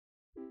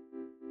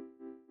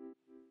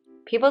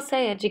People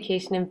say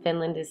education in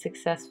Finland is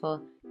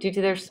successful due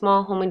to their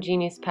small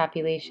homogeneous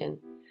population,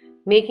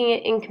 making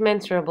it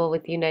incommensurable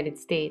with the United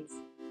States.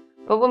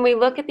 But when we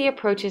look at the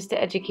approaches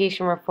to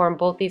education reform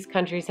both these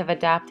countries have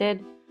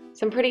adopted,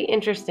 some pretty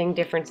interesting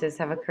differences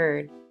have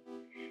occurred.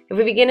 If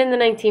we begin in the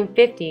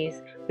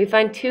 1950s, we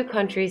find two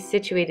countries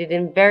situated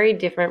in very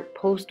different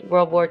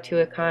post-World War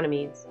II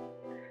economies.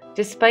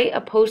 Despite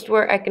a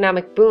post-war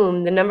economic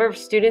boom, the number of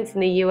students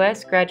in the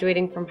U.S.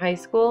 graduating from high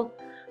school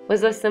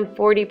was less than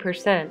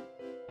 40%.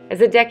 As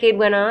the decade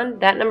went on,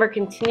 that number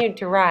continued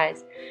to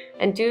rise,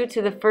 and due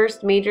to the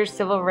first major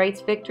civil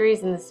rights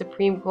victories in the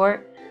Supreme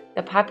Court,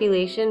 the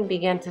population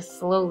began to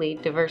slowly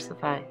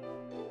diversify.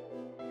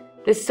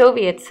 The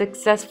Soviets'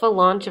 successful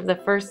launch of the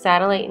first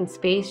satellite in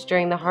space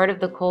during the heart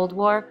of the Cold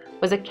War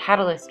was a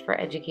catalyst for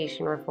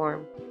education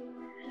reform.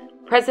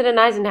 President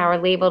Eisenhower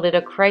labeled it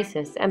a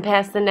crisis and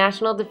passed the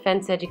National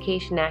Defense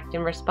Education Act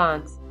in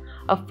response,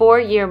 a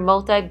 4-year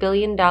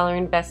multi-billion-dollar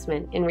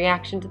investment in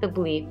reaction to the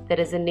belief that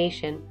as a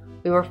nation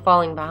we were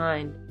falling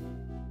behind.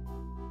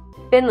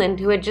 Finland,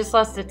 who had just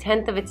lost a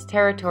tenth of its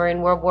territory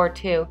in World War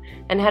II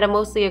and had a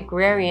mostly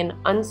agrarian,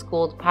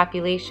 unschooled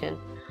population,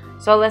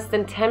 saw less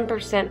than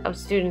 10% of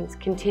students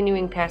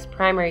continuing past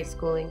primary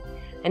schooling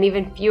and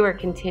even fewer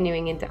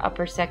continuing into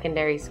upper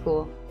secondary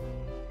school.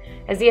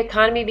 As the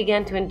economy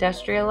began to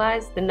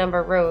industrialize, the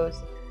number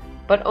rose,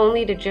 but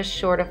only to just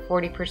short of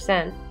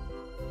 40%.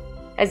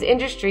 As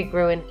industry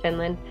grew in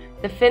Finland,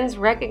 the Finns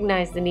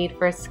recognized the need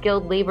for a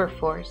skilled labor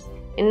force.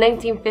 In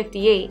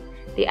 1958,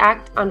 the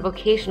Act on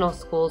Vocational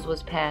Schools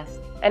was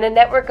passed, and a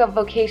network of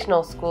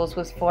vocational schools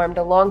was formed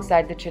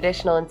alongside the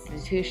traditional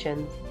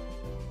institutions.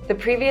 The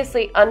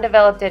previously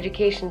undeveloped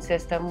education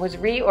system was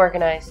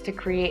reorganized to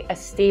create a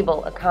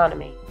stable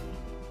economy.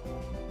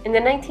 In the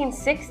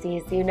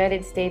 1960s, the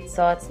United States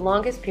saw its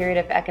longest period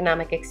of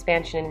economic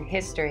expansion in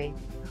history,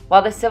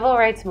 while the civil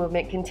rights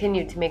movement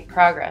continued to make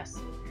progress.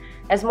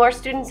 As more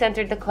students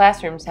entered the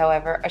classrooms,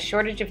 however, a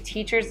shortage of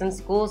teachers and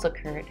schools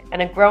occurred,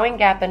 and a growing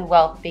gap in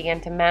wealth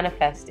began to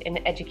manifest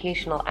in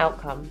educational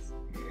outcomes.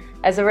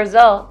 As a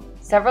result,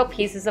 several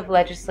pieces of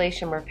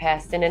legislation were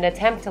passed in an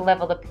attempt to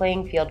level the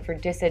playing field for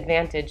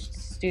disadvantaged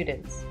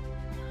students.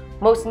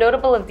 Most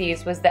notable of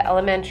these was the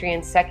Elementary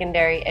and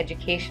Secondary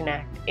Education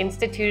Act,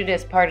 instituted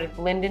as part of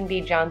Lyndon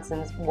B.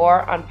 Johnson's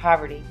War on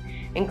Poverty,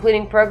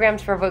 including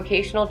programs for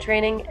vocational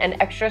training and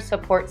extra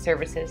support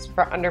services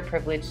for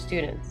underprivileged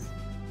students.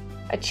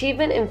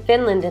 Achievement in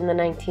Finland in the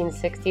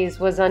 1960s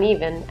was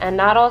uneven, and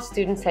not all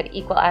students had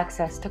equal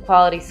access to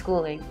quality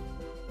schooling.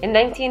 In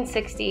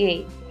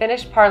 1968,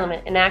 Finnish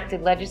Parliament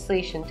enacted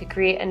legislation to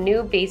create a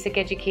new basic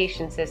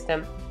education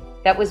system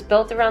that was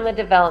built around the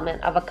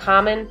development of a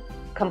common,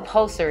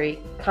 compulsory,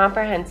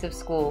 comprehensive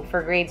school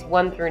for grades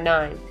 1 through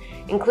 9,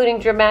 including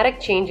dramatic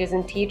changes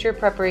in teacher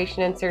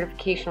preparation and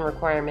certification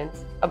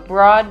requirements, a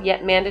broad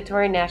yet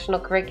mandatory national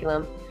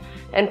curriculum,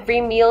 and free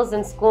meals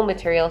and school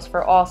materials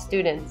for all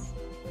students.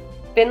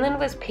 Finland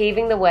was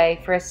paving the way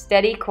for a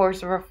steady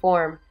course of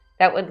reform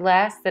that would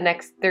last the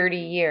next 30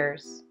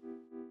 years.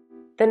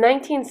 The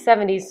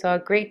 1970s saw a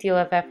great deal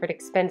of effort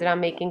expended on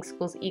making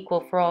schools equal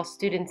for all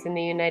students in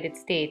the United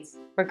States,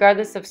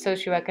 regardless of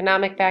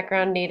socioeconomic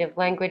background, native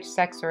language,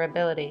 sex, or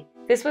ability.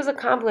 This was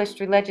accomplished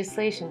through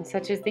legislation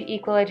such as the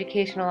Equal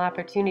Educational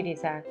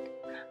Opportunities Act.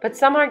 But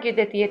some argued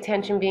that the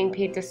attention being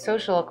paid to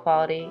social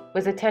equality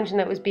was attention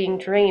that was being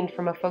drained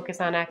from a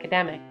focus on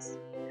academics.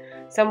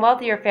 Some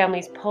wealthier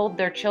families pulled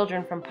their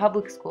children from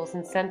public schools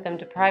and sent them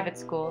to private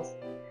schools.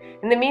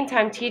 In the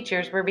meantime,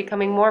 teachers were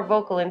becoming more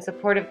vocal in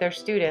support of their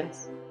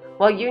students,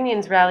 while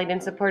unions rallied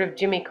in support of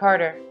Jimmy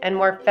Carter and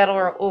more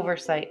federal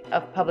oversight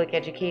of public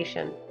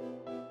education.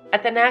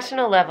 At the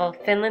national level,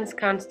 Finland's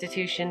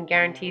constitution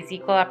guarantees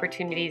equal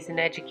opportunities in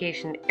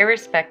education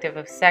irrespective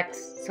of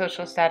sex,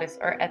 social status,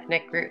 or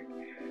ethnic group.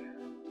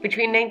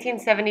 Between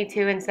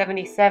 1972 and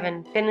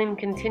 77, Finland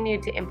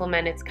continued to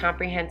implement its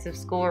comprehensive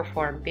school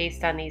reform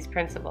based on these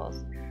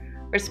principles.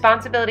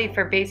 Responsibility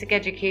for basic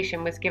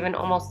education was given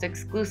almost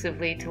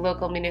exclusively to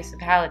local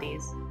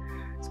municipalities.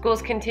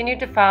 Schools continued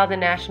to follow the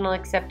national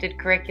accepted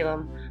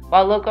curriculum,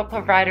 while local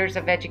providers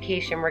of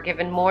education were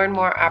given more and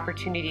more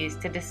opportunities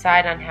to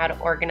decide on how to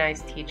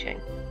organize teaching.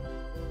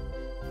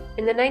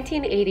 In the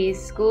 1980s,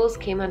 schools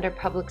came under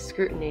public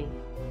scrutiny.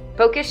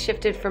 Focus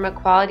shifted from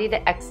equality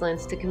to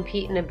excellence to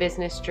compete in a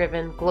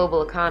business-driven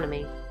global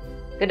economy.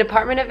 The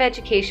Department of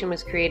Education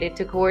was created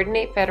to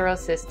coordinate federal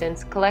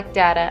assistance, collect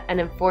data,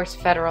 and enforce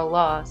federal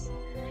laws.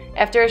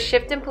 After a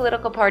shift in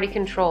political party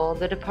control,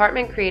 the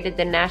department created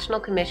the National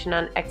Commission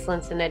on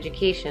Excellence in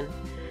Education,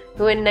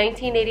 who in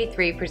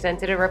 1983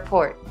 presented a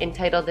report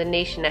entitled "A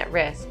Nation at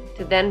Risk"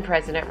 to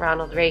then-President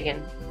Ronald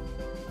Reagan.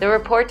 The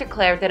report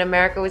declared that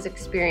America was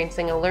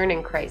experiencing a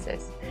learning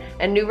crisis,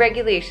 and new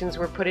regulations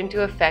were put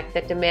into effect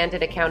that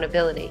demanded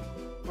accountability.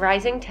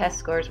 Rising test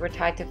scores were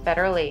tied to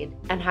federal aid,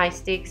 and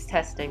high-stakes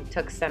testing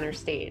took center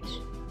stage.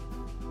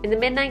 In the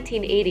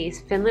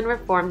mid-1980s, Finland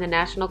reformed the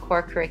national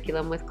core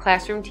curriculum with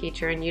classroom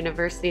teacher and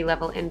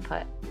university-level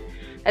input.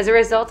 As a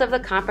result of the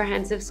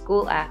Comprehensive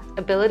School Act,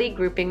 ability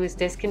grouping was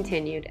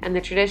discontinued and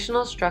the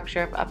traditional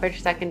structure of upper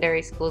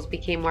secondary schools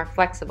became more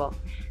flexible,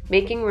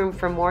 making room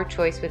for more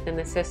choice within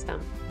the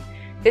system.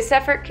 This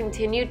effort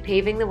continued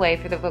paving the way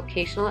for the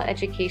vocational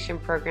education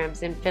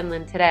programs in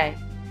Finland today.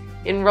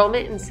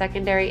 Enrollment in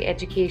secondary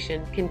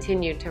education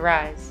continued to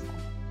rise.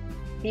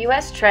 The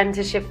U.S. trend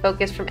to shift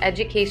focus from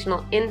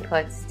educational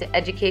inputs to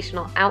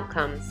educational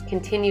outcomes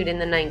continued in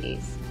the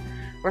 90s.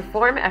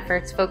 Reform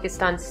efforts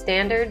focused on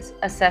standards,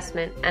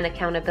 assessment, and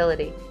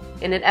accountability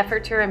in an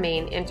effort to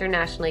remain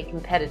internationally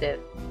competitive.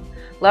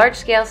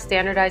 Large-scale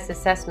standardized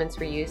assessments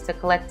were used to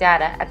collect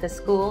data at the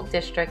school,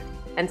 district,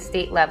 and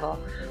state level,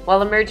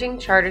 while emerging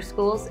charter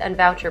schools and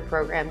voucher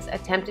programs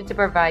attempted to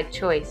provide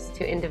choice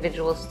to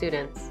individual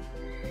students.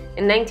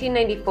 In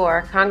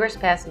 1994, Congress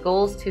passed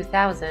Goals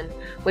 2000,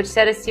 which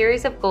set a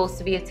series of goals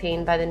to be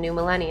attained by the new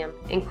millennium,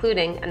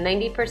 including a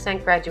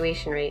 90%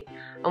 graduation rate,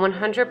 a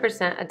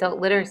 100% adult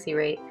literacy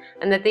rate,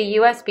 and that the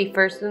U.S. be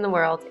first in the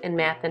world in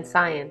math and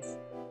science.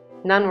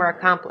 None were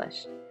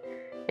accomplished.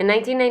 In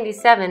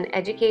 1997,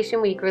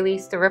 Education Week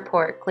released a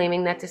report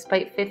claiming that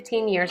despite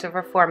 15 years of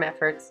reform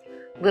efforts,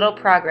 little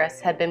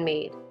progress had been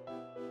made.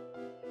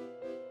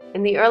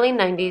 In the early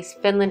 90s,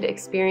 Finland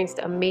experienced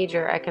a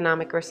major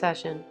economic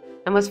recession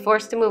and was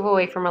forced to move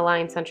away from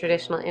reliance on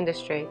traditional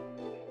industry.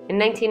 In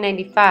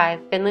 1995,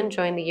 Finland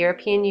joined the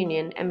European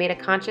Union and made a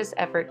conscious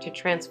effort to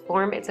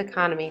transform its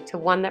economy to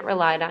one that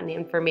relied on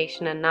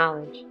information and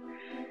knowledge.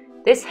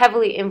 This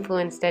heavily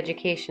influenced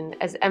education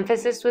as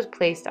emphasis was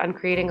placed on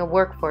creating a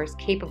workforce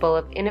capable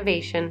of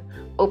innovation,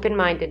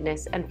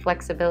 open-mindedness, and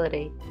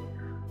flexibility.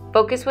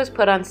 Focus was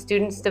put on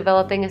students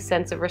developing a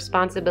sense of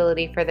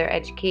responsibility for their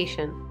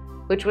education,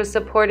 which was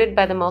supported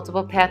by the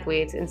multiple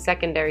pathways in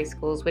secondary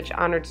schools which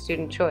honored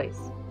student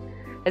choice.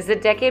 As the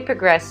decade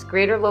progressed,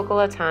 greater local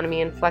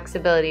autonomy and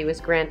flexibility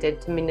was granted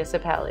to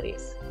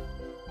municipalities.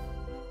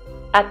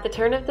 At the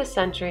turn of the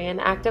century, an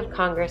act of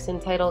Congress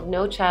entitled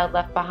No Child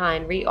Left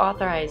Behind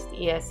reauthorized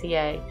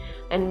ESEA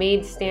and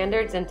made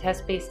standards and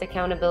test-based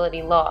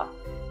accountability law,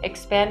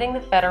 expanding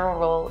the federal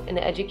role in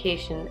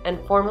education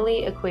and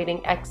formally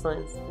equating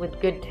excellence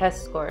with good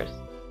test scores.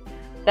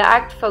 The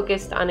act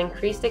focused on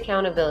increased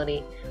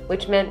accountability,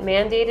 which meant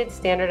mandated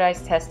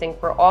standardized testing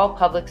for all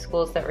public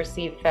schools that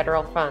received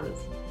federal funds.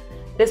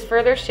 This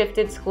further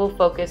shifted school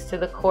focus to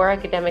the core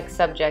academic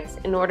subjects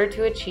in order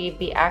to achieve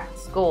the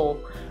Act's goal,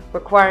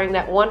 requiring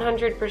that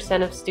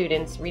 100% of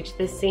students reach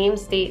the same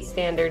state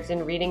standards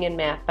in reading and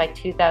math by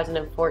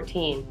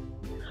 2014.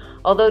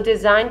 Although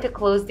designed to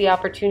close the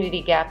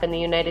opportunity gap in the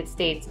United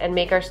States and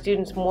make our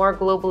students more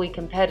globally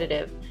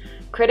competitive,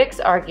 critics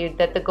argued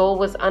that the goal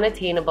was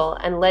unattainable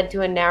and led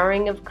to a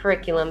narrowing of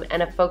curriculum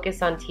and a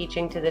focus on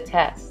teaching to the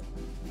test.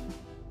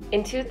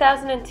 In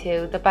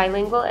 2002, the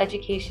Bilingual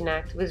Education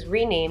Act was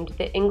renamed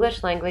the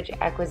English Language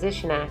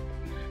Acquisition Act,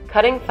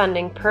 cutting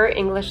funding per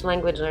English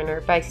language learner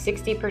by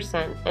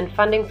 60% and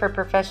funding for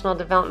professional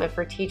development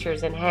for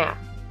teachers in half.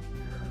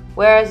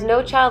 Whereas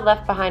No Child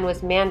Left Behind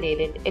was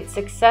mandated, its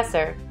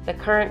successor, the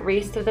current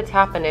Race to the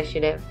Top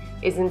initiative,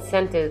 is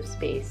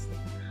incentives-based.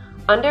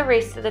 Under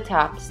Race to the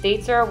Top,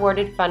 states are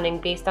awarded funding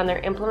based on their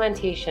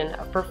implementation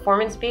of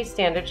performance-based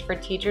standards for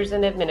teachers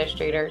and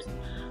administrators,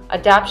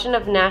 adoption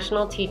of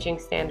national teaching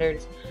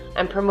standards,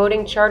 and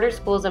promoting charter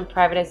schools and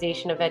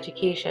privatization of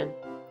education.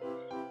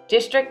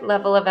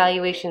 District-level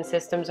evaluation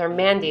systems are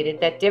mandated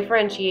that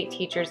differentiate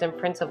teachers and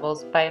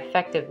principals by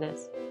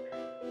effectiveness.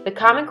 The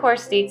Common Core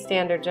state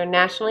standards are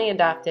nationally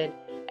adopted,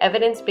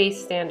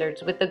 evidence-based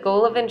standards with the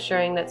goal of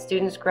ensuring that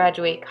students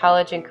graduate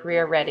college and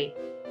career ready.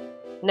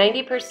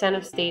 90%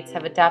 of states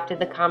have adopted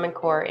the Common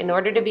Core in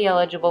order to be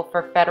eligible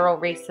for federal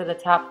Race to the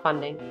Top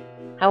funding.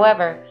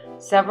 However,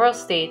 several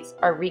states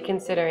are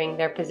reconsidering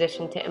their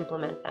position to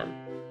implement them.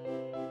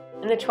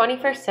 In the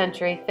 21st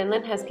century,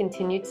 Finland has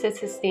continued to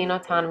sustain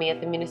autonomy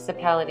at the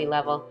municipality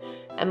level,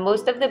 and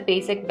most of the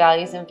basic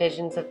values and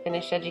visions of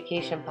Finnish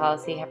education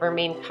policy have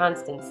remained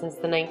constant since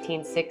the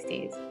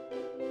 1960s.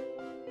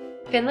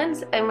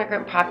 Finland's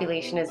immigrant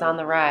population is on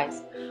the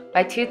rise.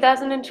 By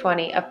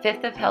 2020, a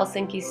fifth of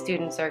Helsinki's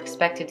students are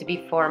expected to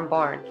be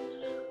foreign-born.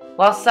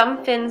 While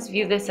some Finns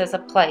view this as a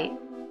plight,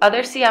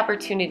 others see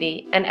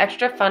opportunity, and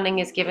extra funding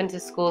is given to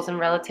schools in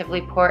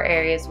relatively poor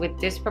areas with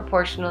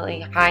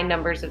disproportionately high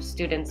numbers of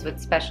students with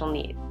special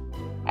needs.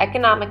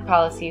 Economic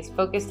policies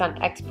focused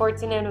on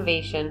exports and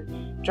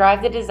innovation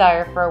drive the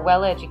desire for a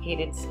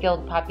well-educated,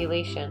 skilled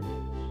population.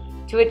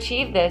 To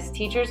achieve this,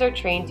 teachers are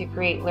trained to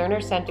create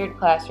learner-centered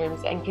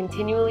classrooms and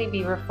continually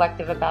be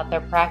reflective about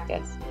their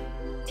practice.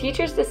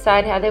 Teachers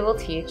decide how they will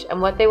teach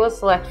and what they will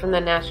select from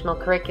the national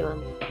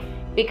curriculum.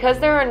 Because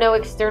there are no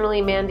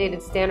externally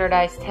mandated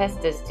standardized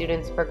tests as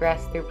students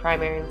progress through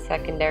primary and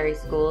secondary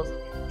schools,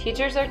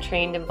 teachers are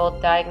trained in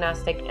both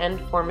diagnostic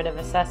and formative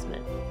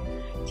assessment.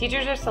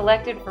 Teachers are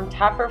selected from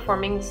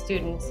top-performing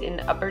students in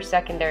upper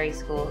secondary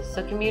schools,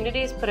 so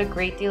communities put a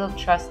great deal of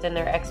trust in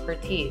their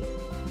expertise.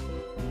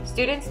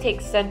 Students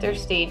take center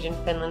stage in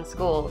Finland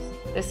schools.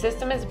 The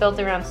system is built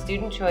around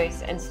student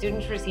choice, and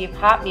students receive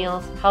hot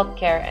meals,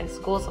 healthcare, and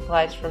school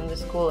supplies from the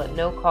school at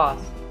no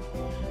cost.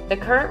 The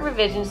current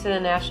revisions to the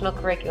national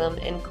curriculum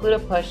include a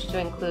push to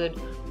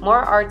include more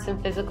arts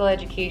and physical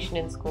education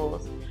in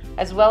schools,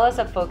 as well as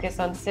a focus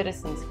on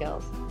citizen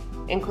skills,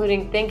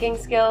 including thinking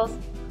skills,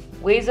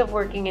 ways of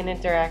working and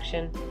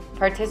interaction,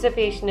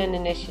 participation in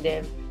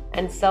initiative,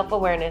 and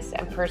self-awareness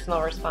and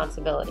personal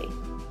responsibility.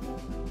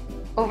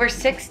 Over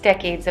 6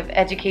 decades of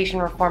education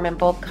reform in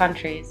both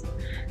countries,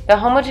 the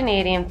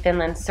homogeneity in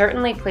Finland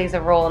certainly plays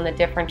a role in the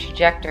different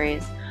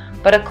trajectories,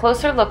 but a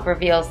closer look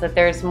reveals that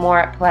there is more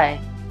at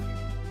play.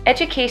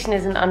 Education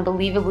is an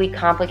unbelievably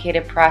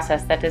complicated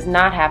process that does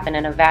not happen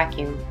in a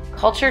vacuum.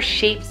 Culture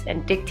shapes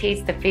and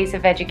dictates the face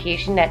of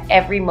education at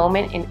every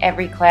moment in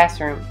every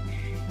classroom.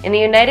 In the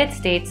United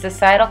States,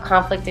 societal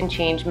conflict and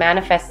change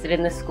manifested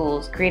in the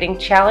schools, creating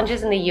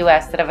challenges in the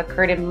US that have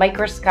occurred in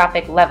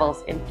microscopic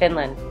levels in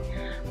Finland.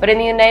 But in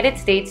the United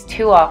States,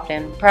 too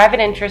often,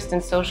 private interest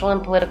and social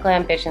and political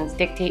ambitions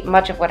dictate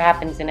much of what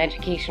happens in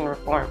education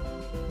reform.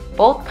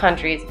 Both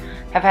countries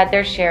have had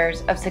their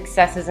shares of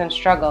successes and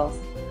struggles.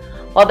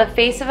 While the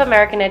face of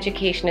American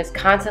education is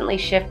constantly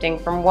shifting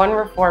from one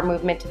reform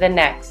movement to the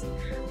next,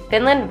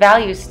 Finland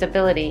values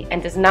stability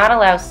and does not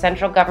allow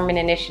central government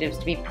initiatives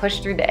to be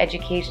pushed through the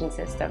education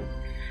system,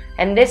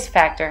 and this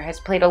factor has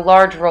played a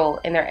large role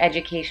in their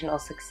educational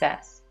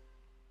success.